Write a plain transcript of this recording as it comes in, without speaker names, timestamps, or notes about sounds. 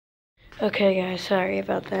Okay guys, sorry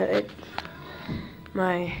about that.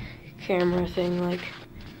 My camera thing like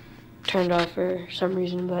turned off for some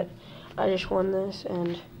reason, but I just won this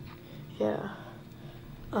and yeah.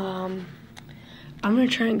 I'm gonna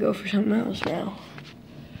try and go for something else now.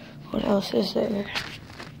 What else is there?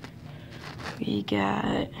 We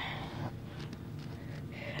got,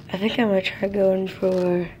 I think I'm gonna try going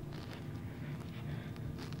for,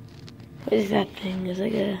 what is that thing? It's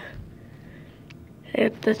like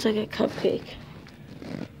that's like a cupcake.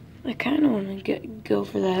 I kind of want to go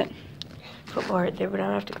for that. Put more right there, but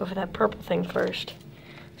I have to go for that purple thing first.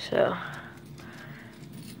 So,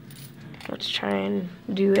 let's try and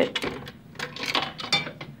do it.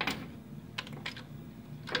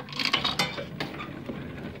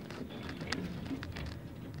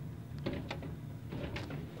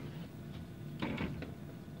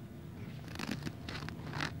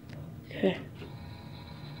 Okay.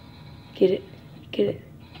 Get it. Get it.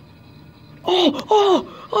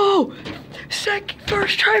 Oh!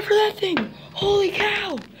 First try for that thing. Holy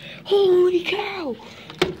cow. Holy cow.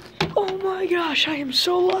 Oh my gosh, I am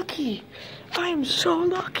so lucky. I am so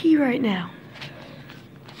lucky right now.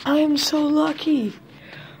 I am so lucky.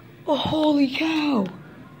 Oh, holy cow.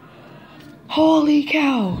 Holy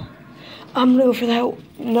cow. I'm gonna go for that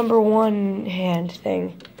 #1 hand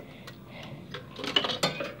thing.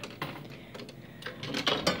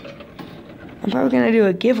 I'm probably gonna do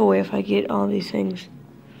a giveaway if I get all these things.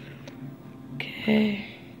 Okay.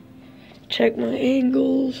 Check my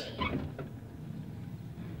angles.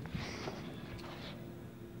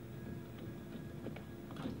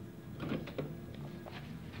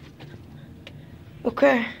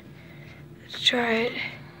 Okay. Let's try it.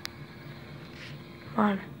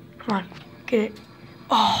 Come on, get it.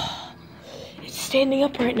 Oh, it's standing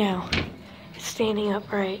up right now. It's standing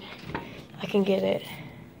up right. I can get it.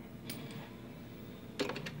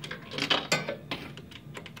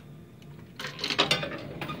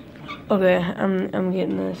 Okay, I'm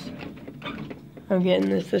getting this. I'm getting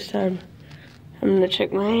this time. I'm gonna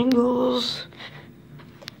check my angles.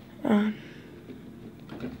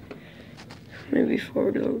 Maybe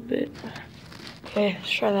forward a little bit. Okay, let's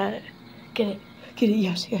try that. Get it,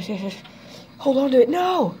 yes. Hold on to it,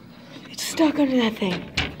 no! It's stuck under that thing.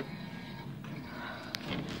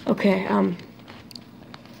 Okay,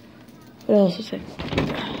 what else is it?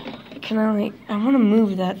 Can I wanna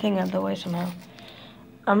move that thing out of the way somehow.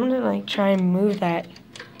 I'm gonna try and move that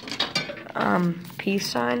peace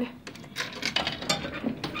sign.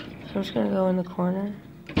 So I'm just gonna go in the corner.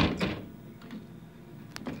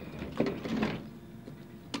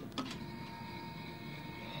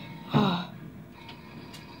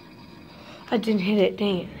 I didn't hit it,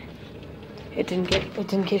 dang it. It didn't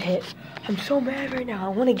get hit. I'm so mad right now. I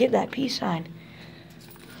wanna get that peace sign.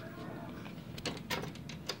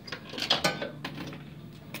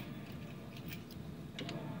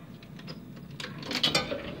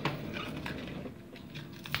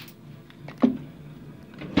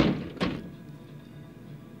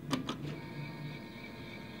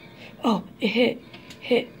 Oh, it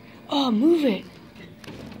hit. Oh, move it.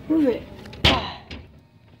 Ah.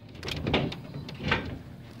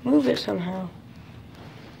 Move it somehow.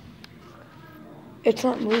 It's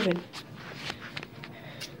not moving.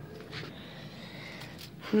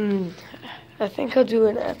 I think I'll do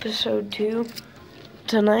an episode 2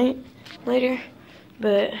 tonight, later,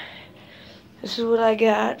 but this is what I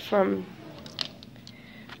got from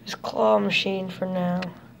this claw machine for now.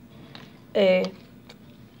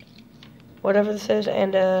 Whatever this is,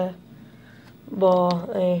 and a ball,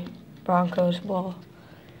 a Broncos ball.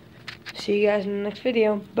 See you guys in the next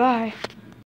video. Bye.